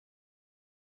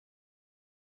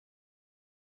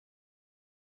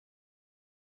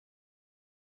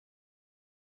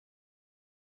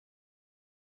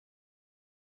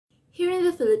Here in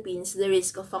the Philippines, the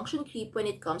risk of function creep when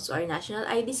it comes to our national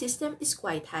ID system is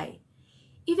quite high.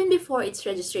 Even before its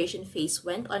registration phase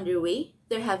went underway,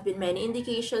 there have been many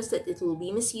indications that it will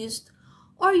be misused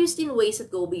or used in ways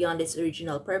that go beyond its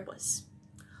original purpose.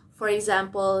 For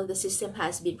example, the system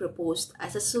has been proposed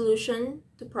as a solution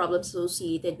to problems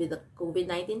associated with the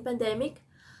COVID-19 pandemic,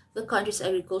 the country's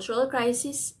agricultural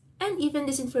crisis, and even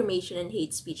disinformation and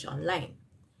hate speech online.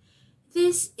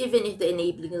 This, even if the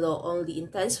enabling law only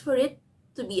intends for it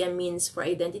to be a means for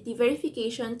identity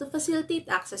verification to facilitate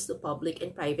access to public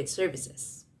and private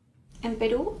services. En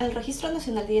Perú, el Registro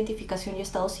Nacional de Identificación y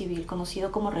Estado Civil,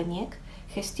 conocido como RENIEC,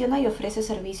 gestiona y ofrece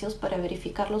servicios para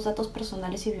verificar los datos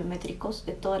personales y biométricos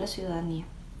de toda la ciudadanía.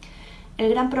 El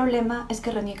gran problema es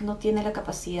que RENIEC no tiene la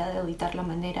capacidad de auditar la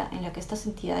manera en la que estas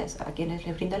entidades a quienes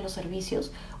le brindan los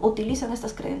servicios utilizan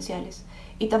estas credenciales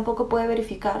y tampoco puede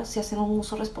verificar si hacen un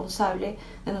uso responsable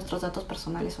de nuestros datos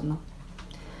personales o no.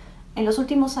 En los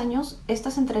últimos años,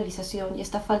 esta centralización y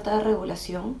esta falta de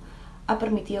regulación ha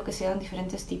permitido que se hagan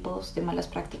diferentes tipos de malas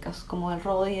prácticas, como el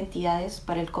robo de identidades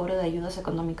para el cobro de ayudas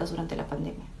económicas durante la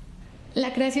pandemia.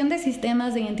 La creación de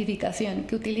sistemas de identificación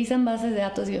que utilizan bases de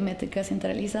datos biométricas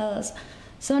centralizadas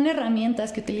son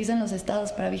herramientas que utilizan los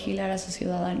estados para vigilar a sus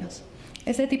ciudadanos.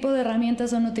 Este tipo de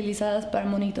herramientas son utilizadas para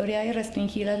monitorear y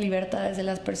restringir las libertades de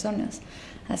las personas.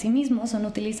 Asimismo, son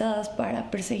utilizadas para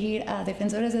perseguir a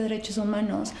defensores de derechos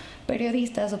humanos,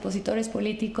 periodistas, opositores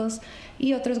políticos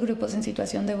y otros grupos en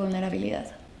situación de vulnerabilidad.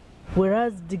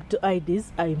 Whereas digital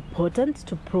IDs are important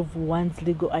to prove one's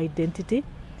legal identity,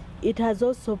 it has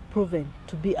also proven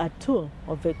to be a tool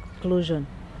of exclusion.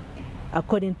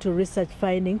 According to research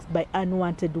findings by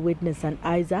Unwanted Witness and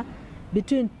ISA,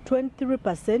 between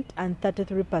 23% and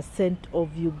 33%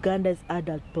 of Uganda's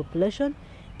adult population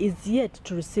is yet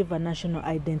to receive a national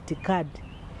identity card.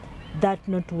 That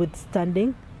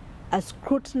notwithstanding, a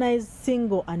scrutinized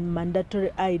single and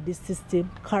mandatory ID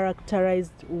system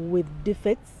characterized with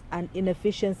defects and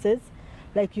inefficiencies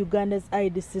like Uganda's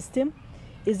ID system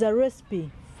is a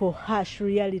recipe for harsh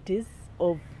realities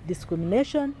of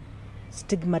discrimination,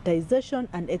 stigmatization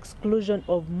and exclusion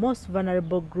of most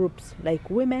vulnerable groups like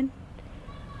women,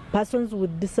 persons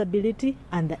with disability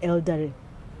and the elderly.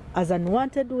 As an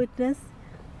Unwanted Witness,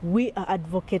 we are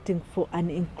advocating for an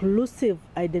inclusive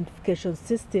identification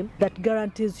system that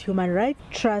guarantees human rights,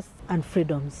 trust, and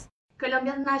freedoms.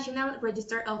 Colombia's National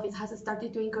Register Office has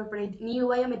started to incorporate new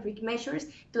biometric measures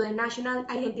to the national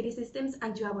identity systems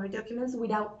and to our documents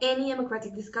without any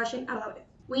democratic discussion about it.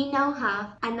 We now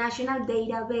have a national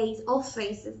database of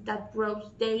faces that grows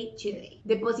day to day.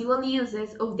 The possible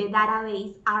uses of the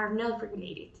database are not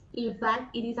regulated. In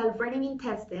fact, it is already been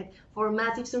tested for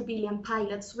massive surveillance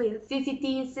pilots with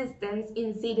CCTV systems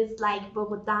in cities like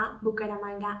Bogotá,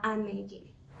 Bucaramanga, and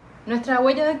Medellín. Nuestra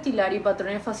huella dactilar y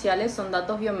patrones faciales son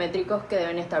datos biométricos que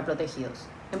deben estar protegidos.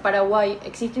 En Paraguay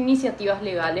existen iniciativas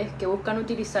legales que buscan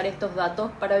utilizar estos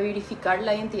datos para verificar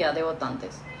la identidad de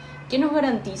votantes. ¿Quién nos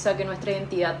garantiza que nuestra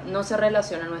identidad no se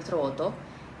relaciona a nuestro voto?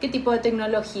 ¿Qué tipo de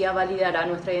tecnología validará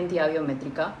nuestra identidad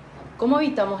biométrica? ¿Cómo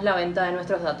evitamos la venta de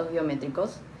nuestros datos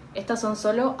biométricos? Estas son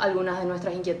solo algunas de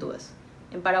nuestras inquietudes.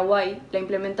 En Paraguay, la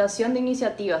implementación de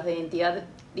iniciativas de identidad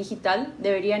digital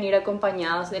deberían ir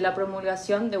acompañadas de la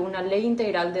promulgación de una ley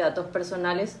integral de datos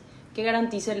personales que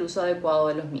garantice el uso adecuado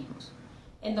de los mismos.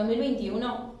 En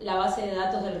 2021, la base de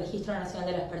datos del Registro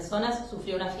Nacional de las Personas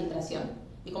sufrió una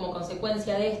filtración y como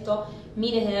consecuencia de esto,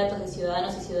 miles de datos de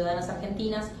ciudadanos y ciudadanas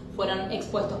argentinas fueron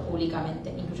expuestos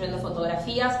públicamente, incluyendo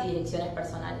fotografías y direcciones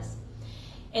personales.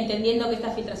 Entendiendo que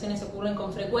estas filtraciones ocurren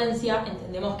con frecuencia,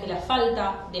 entendemos que la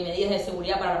falta de medidas de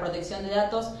seguridad para la protección de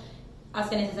datos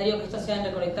hace necesario que estos sean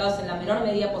recolectados en la menor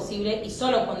medida posible y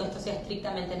solo cuando esto sea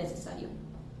estrictamente necesario.